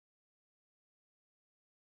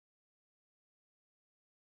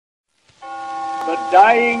The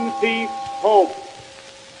dying thief's hope.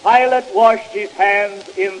 Pilate washed his hands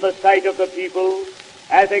in the sight of the people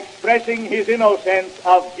as expressing his innocence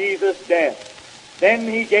of Jesus' death. Then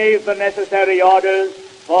he gave the necessary orders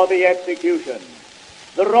for the execution.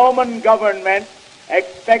 The Roman government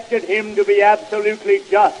expected him to be absolutely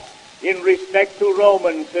just in respect to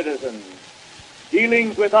Roman citizens.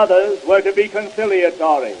 Dealings with others were to be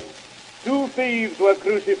conciliatory. 2 thieves were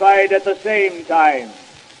crucified at the same time,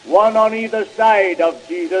 one on either side of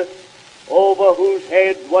Jesus, over whose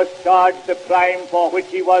head was charged the crime for which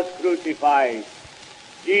he was crucified.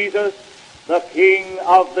 Jesus, the King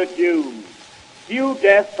of the Jews. Few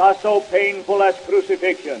deaths are so painful as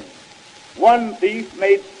crucifixion. One thief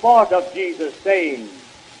made sport of Jesus, saying,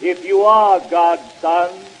 "If you are God's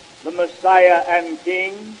Son, the Messiah and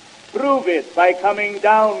King, prove it by coming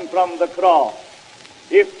down from the cross."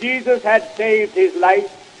 If Jesus had saved his life,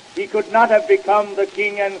 he could not have become the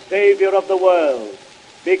King and Savior of the world,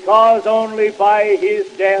 because only by his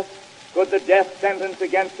death could the death sentence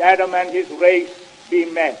against Adam and his race be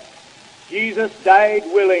met. Jesus died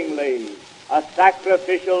willingly, a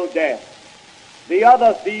sacrificial death. The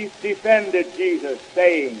other thief defended Jesus,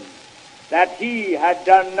 saying that he had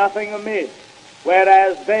done nothing amiss,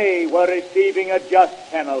 whereas they were receiving a just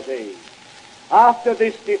penalty. After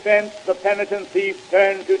this defense, the penitent thief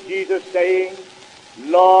turned to Jesus, saying,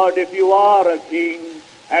 "Lord, if you are a king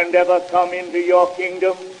and ever come into your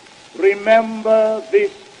kingdom, remember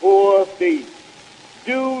this poor thief.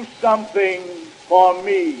 Do something for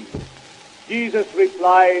me." Jesus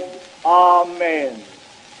replied, "Amen.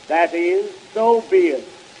 That is, so be it,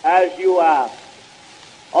 as you ask.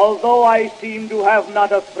 Although I seem to have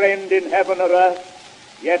not a friend in heaven or earth,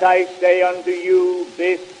 yet I say unto you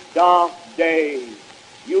this dark day,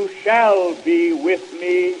 you shall be with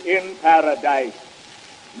me in paradise.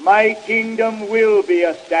 My kingdom will be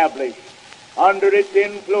established. Under its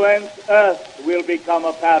influence, earth will become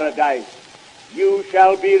a paradise. You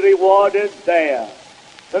shall be rewarded there."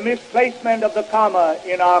 The misplacement of the comma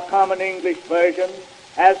in our common English version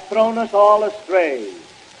has thrown us all astray.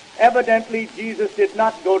 Evidently, Jesus did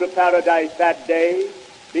not go to paradise that day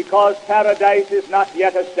because paradise is not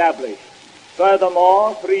yet established.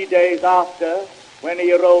 Furthermore, 3 days after, when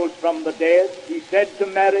he arose from the dead, he said to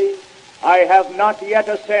Mary, "I have not yet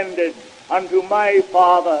ascended unto my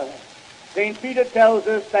Father." St. Peter tells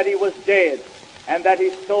us that he was dead and that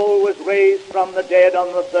his soul was raised from the dead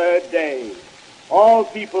on the 3rd day. All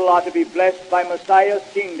people are to be blessed by Messiah's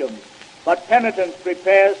kingdom, but penitence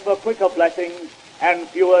prepares for quicker blessings and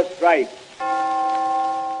fewer stripes.